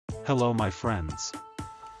Hello my friends.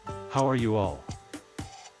 How are you all?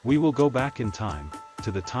 We will go back in time,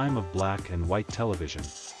 to the time of black and white television.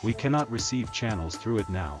 We cannot receive channels through it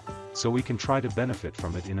now, so we can try to benefit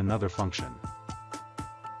from it in another function.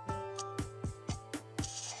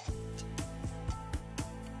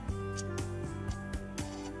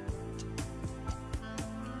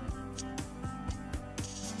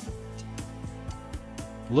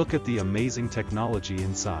 Look at the amazing technology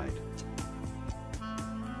inside.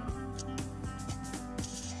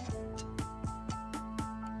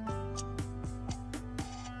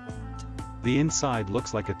 The inside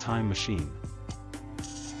looks like a time machine.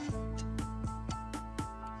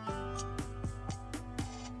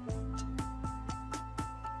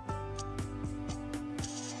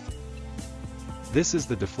 This is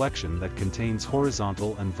the deflection that contains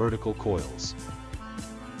horizontal and vertical coils.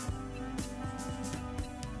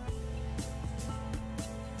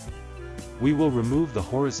 We will remove the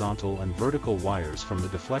horizontal and vertical wires from the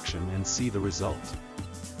deflection and see the result.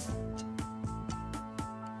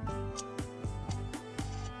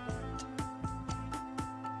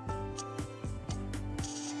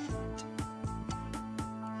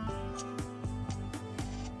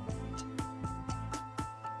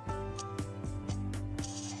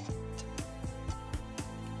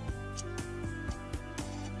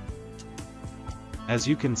 As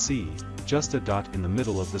you can see, just a dot in the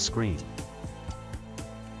middle of the screen.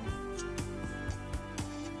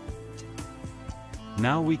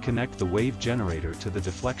 Now we connect the wave generator to the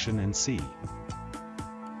deflection and see.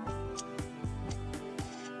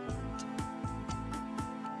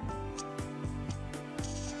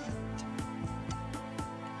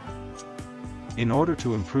 In order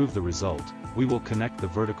to improve the result, we will connect the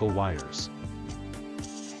vertical wires.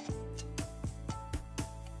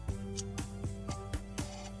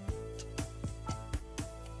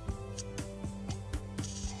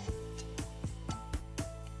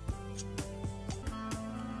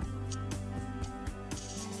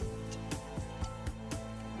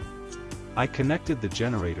 I connected the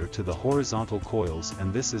generator to the horizontal coils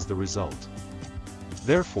and this is the result.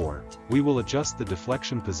 Therefore, we will adjust the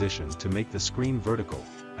deflection position to make the screen vertical,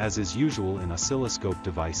 as is usual in oscilloscope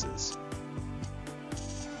devices.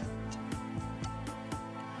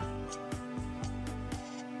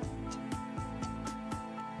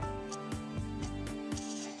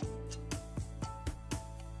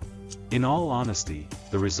 In all honesty,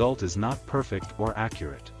 the result is not perfect or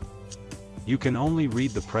accurate. You can only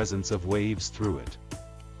read the presence of waves through it.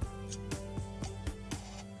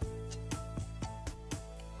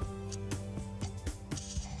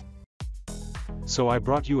 So I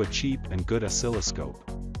brought you a cheap and good oscilloscope.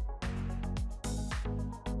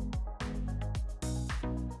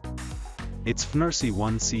 It's FNRC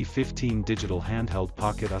 1C15 digital handheld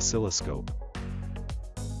pocket oscilloscope.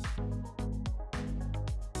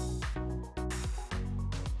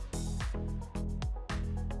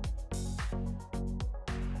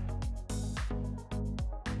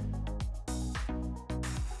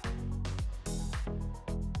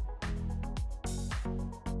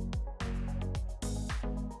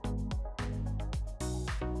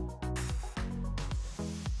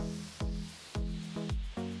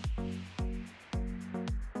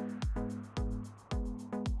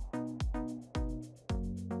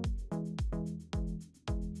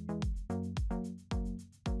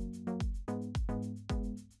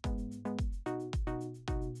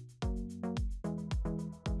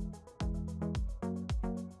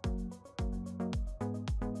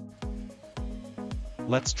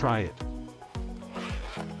 Let's try it.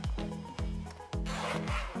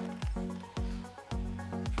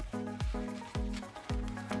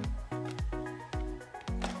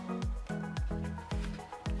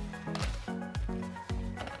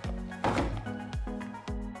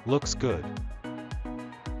 Looks good.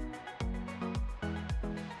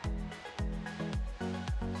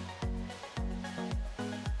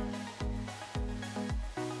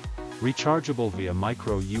 Rechargeable via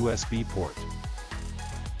micro USB port.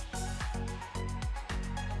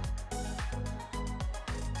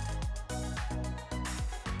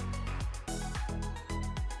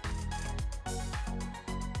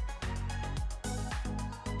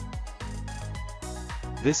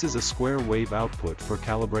 This is a square wave output for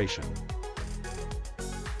calibration.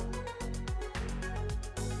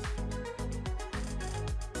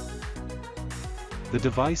 The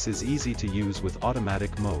device is easy to use with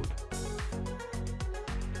automatic mode.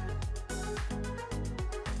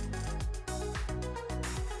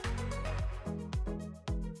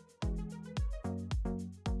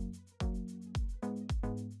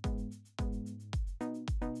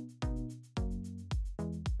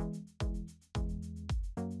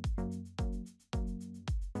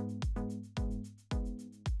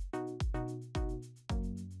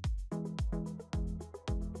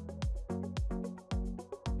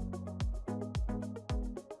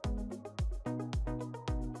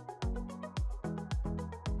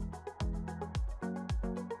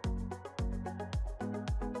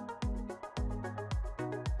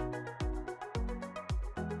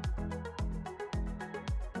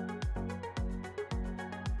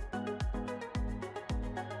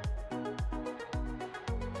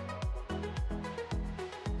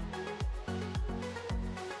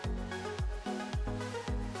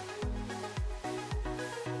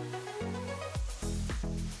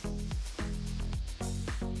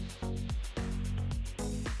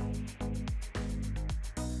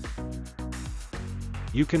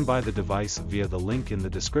 You can buy the device via the link in the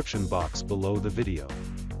description box below the video.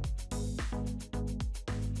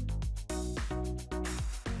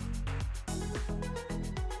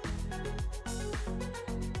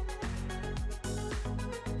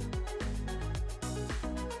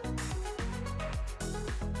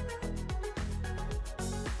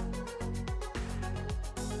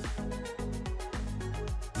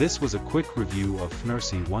 This was a quick review of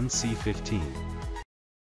FNRC 1C15.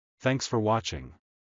 Thanks for watching.